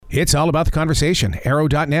It's all about the conversation.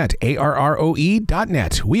 Arrow.net,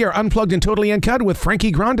 ARROE.net. We are unplugged and totally uncut with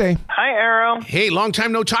Frankie Grande. Hi, Arrow. Hey, long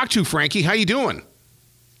time no talk to, Frankie. How you doing?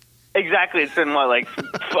 Exactly. It's been, what, like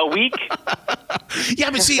a week?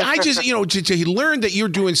 Yeah, but see, I just, to learn that you're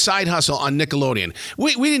doing Side Hustle on Nickelodeon.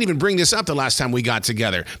 We didn't even bring this up the last time we got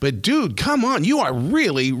together. But, dude, come on. You are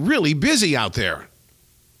really, really busy out there.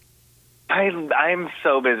 I'm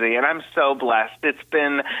so busy, and I'm so blessed. It's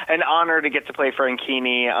been an honor to get to play Frankie,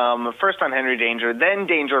 first on Henry Danger, then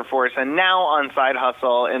Danger Force, and now on Side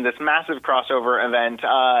Hustle in this massive crossover event.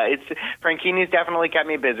 Frankini's definitely kept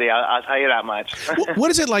me busy, I'll tell you that much.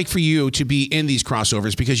 What is it like for you to be in these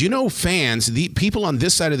crossovers? Because, fans, the people on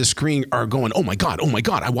this side of the screen are going, oh my God,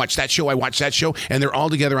 I watched that show, and they're all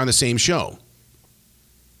together on the same show.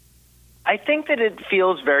 I think that it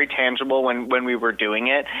feels very tangible when we were doing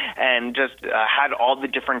it and just had all the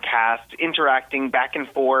different casts interacting back and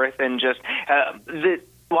forth, and just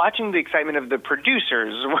watching the excitement of the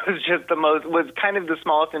producers was kind of the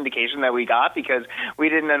smallest indication that we got, because we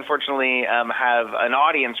didn't unfortunately have an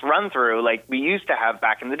audience run through like we used to have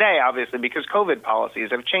back in the day, obviously, because COVID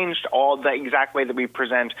policies have changed all the exact way that we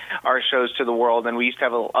present our shows to the world, and we used to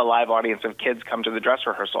have a live audience of kids come to the dress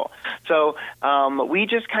rehearsal. So we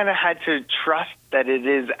just kind of had to trust that it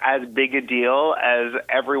is as big a deal as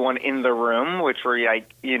everyone in the room, which were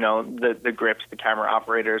the grips, the camera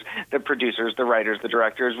operators, the producers, the writers, the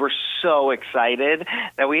directors. Were so excited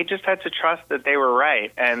that we just had to trust that they were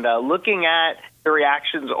right. And looking at the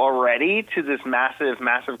reactions already to this massive,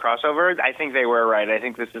 massive crossover, I think they were right. I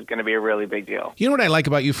think this is going to be a really big deal. You know what I like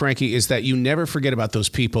about you, Frankie, is that you never forget about those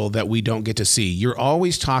people that we don't get to see. You're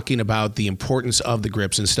always talking about the importance of the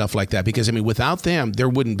grips and stuff like that, because, without them, there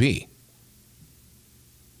wouldn't be.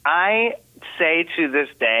 I say to this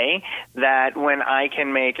day that when I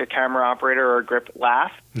can make a camera operator or a grip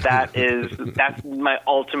laugh, that's my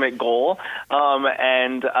ultimate goal.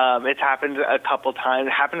 It's happened a couple times.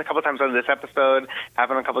 It happened a couple times on this episode.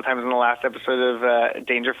 Happened a couple times in the last episode of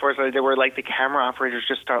Danger Force that I did, where like the camera operators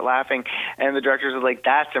just start laughing, and the directors are like,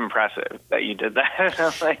 "That's impressive that you did that." And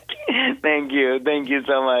I'm like, "Thank you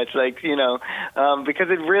so much." Because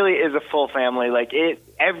it really is a full family.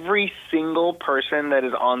 Every single person that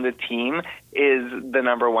is on the team is the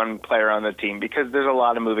number one player on the team, because there's a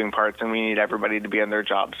lot of moving parts and we need everybody to be on their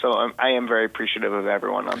job. So I am very appreciative of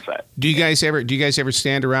everyone on set. Do you guys ever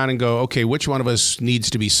stand around and go, okay, which one of us needs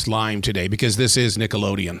to be slimed today? Because this is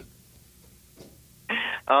Nickelodeon.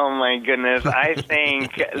 Oh, my goodness. I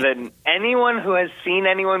think that anyone who has seen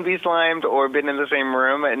anyone be slimed or been in the same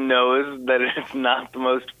room knows that it's not the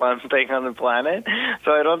most fun thing on the planet.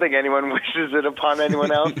 So I don't think anyone wishes it upon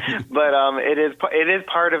anyone else. But it is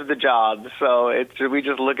part of the job. So we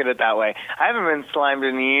just look at it that way. I haven't been slimed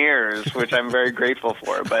in years, which I'm very grateful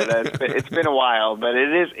for. But it's been a while. But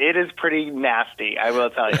it is pretty nasty, I will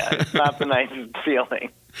tell you. It's not the nicest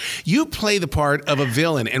feeling. You play the part of a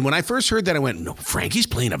villain, and when I first heard that, I went, no, Frankie's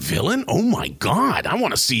playing a villain? Oh, my God, I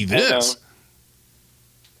want to see this.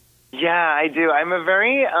 Yeah, I do. I'm a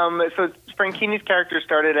very so Frankini's character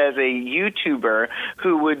started as a YouTuber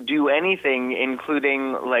who would do anything,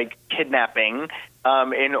 including, kidnapping,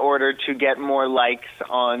 in order to get more likes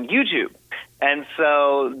on YouTube. And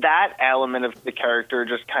so that element of the character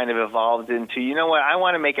just kind of evolved into, I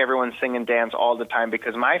want to make everyone sing and dance all the time,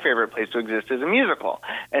 because my favorite place to exist is a musical.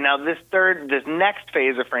 And now this next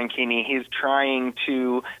phase of Frankini, he's trying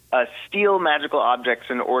to steal magical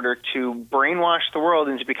objects in order to brainwash the world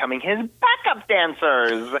into becoming his backup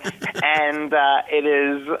dancers. And it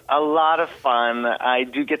is a lot of fun. I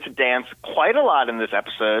do get to dance quite a lot in this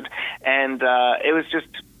episode. And it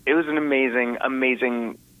was an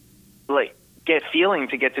amazing, feeling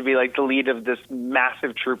to get to be the lead of this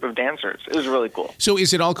massive troupe of dancers. It was really cool. So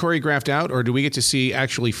is it all choreographed out, or do we get to see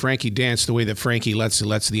actually Frankie dance the way that Frankie lets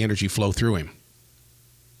the energy flow through him?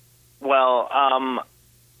 Well,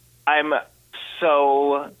 I'm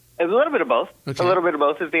so... A little bit of both. Okay. A little bit of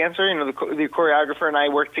both is the answer. The choreographer and I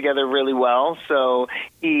work together really well, so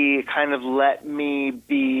he kind of let me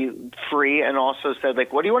be free and also said,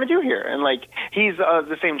 what do you want to do here? And, he's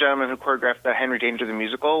the same gentleman who choreographed the Henry Danger the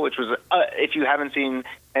Musical, which was, if you haven't seen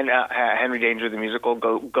Henry Danger the Musical,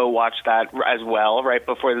 go watch that as well right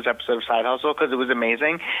before this episode of Side Hustle, because it was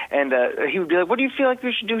amazing. And he would be like, what do you feel like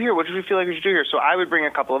we should do here? What do we feel like we should do here? So I would bring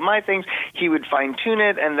a couple of my things. He would fine-tune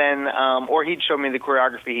it, and then, or he'd show me the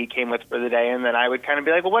choreography he came with for the day, and then I would kind of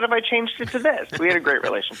be like, well, what if I changed it to this? We had a great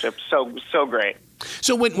relationship. So great.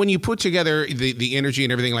 So when you put together the energy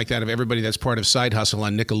and everything like that of everybody that's part of Side Hustle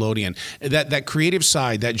on Nickelodeon, that creative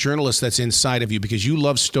side, that journalist that's inside of you, because you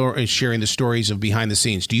love sharing the stories of behind the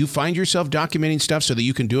scenes, do you find yourself documenting stuff so that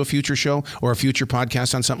you can do a future show or a future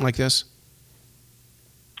podcast on something like this?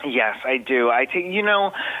 Yes, I do. I think,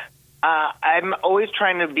 I'm always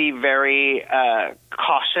trying to be very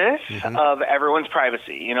cautious of everyone's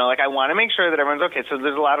privacy. Like I want to make sure that everyone's okay. So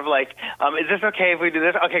there's a lot of like, is this okay if we do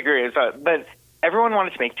this? Okay, great. So, but everyone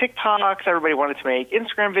wanted to make TikToks. Everybody wanted to make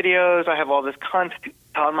Instagram videos. I have all this content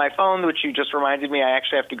on my phone, which you just reminded me I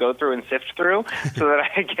actually have to go through and sift through so that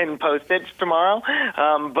I can post it tomorrow.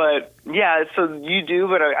 But yeah, so you do.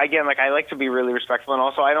 But again, like I like to be really respectful, and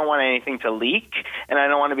also I don't want anything to leak, and I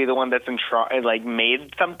don't want to be the one that's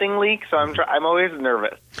made something leak. So I'm always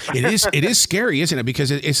nervous. It is scary, isn't it?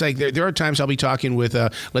 Because it's like there are times I'll be talking with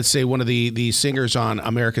let's say one of the singers on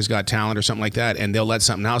America's Got Talent or something like that, and they'll let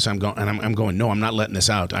something out. So I'm going, no, I'm not letting this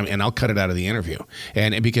out, and I'll cut it out of the interview,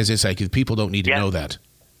 and because it's like people don't need to know that.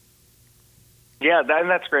 Yeah,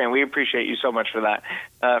 that's great. And we appreciate you so much for that,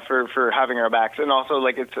 for having our backs. And also,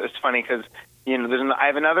 like, it's funny because, I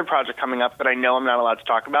have another project coming up that I know I'm not allowed to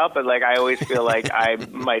talk about, but, like, I always feel like I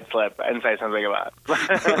might slip and say something about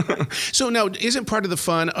it. So now, isn't part of the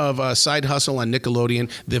fun of Side Hustle on Nickelodeon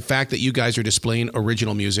the fact that you guys are displaying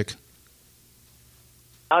original music?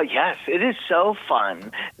 Oh, yes. It is so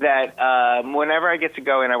fun that whenever I get to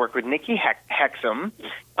go and I work with Nikki Hexum,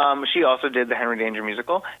 she also did the Henry Danger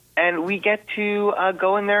musical, and we get to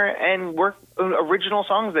go in there and work original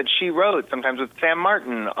songs that she wrote, sometimes with Sam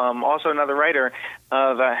Martin, also another writer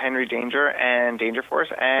of Henry Danger and Danger Force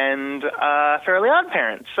and Fairly Odd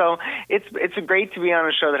Parents. So it's great to be on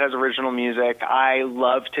a show that has original music. I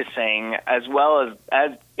love to sing as well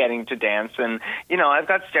as getting to dance, and I've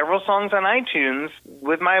got several songs on iTunes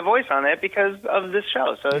with my voice on it because of this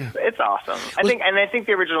show. So it's awesome. I think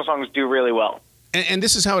the original songs do really well. And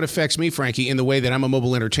this is how it affects me, Frankie, in the way that I'm a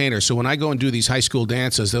mobile entertainer. So when I go and do these high school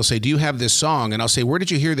dances, they'll say, do you have this song? And I'll say, where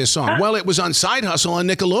did you hear this song? Well, it was on Side Hustle on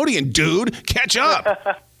Nickelodeon, dude. Catch up.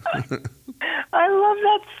 I love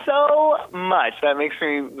that so much. That makes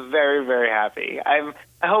me very, very happy. I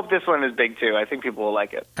hope this one is big, too. I think people will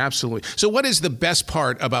like it. Absolutely. So what is the best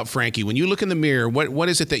part about Frankie? When you look in the mirror, what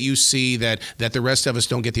is it that you see that the rest of us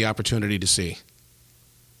don't get the opportunity to see?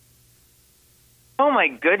 Oh, my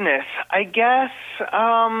goodness. I guess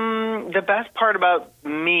the best part about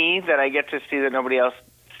me that I get to see that nobody else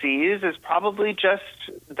sees is probably just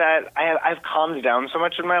that I've calmed down so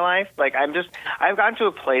much in my life. Like I've gotten to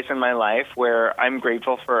a place in my life where I'm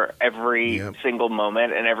grateful for every single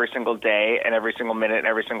moment and every single day and every single minute and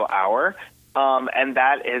every single hour. And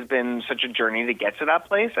that has been such a journey to get to that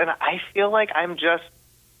place. And I feel like I'm just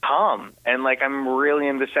calm and like I'm really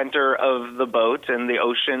in the center of the boat and the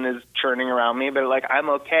ocean is churning around me, but like I'm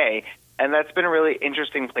okay. And that's been a really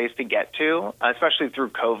interesting place to get to, especially through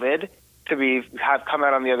COVID, to have come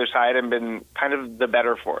out on the other side and been kind of the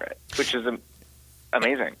better for it, which is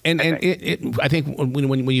amazing. And I think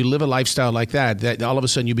when you live a lifestyle like that all of a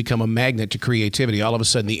sudden you become a magnet to creativity. All of a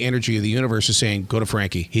sudden the energy of the universe is saying, go to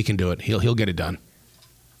Frankie. He can do it. He'll get it done.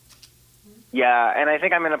 Yeah, and I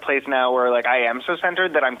think I'm in a place now where like I am so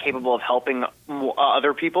centered that I'm capable of helping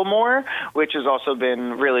other people more, which has also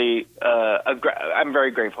been really I'm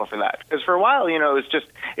very grateful for that. Because for a while, it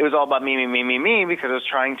was all about me because I was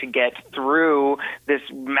trying to get through this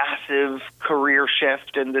massive career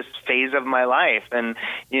shift and this phase of my life, and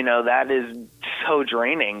that is so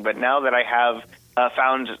draining. But now that I have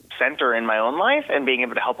found center in my own life and being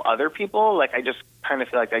able to help other people, like I just kind of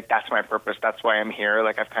feel like that's my purpose. That's why I'm here.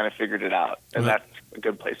 Like I've kind of figured it out, and that's a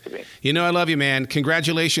good place to be. I love you, man.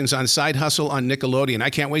 Congratulations on Side Hustle on Nickelodeon.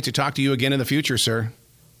 I can't wait to talk to you again in the future, sir.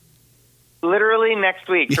 Literally next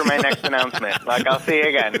week for my next announcement. Like I'll see you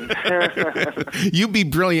again. You be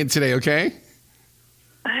brilliant today, okay?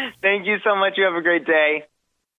 Thank you so much. You have a great day.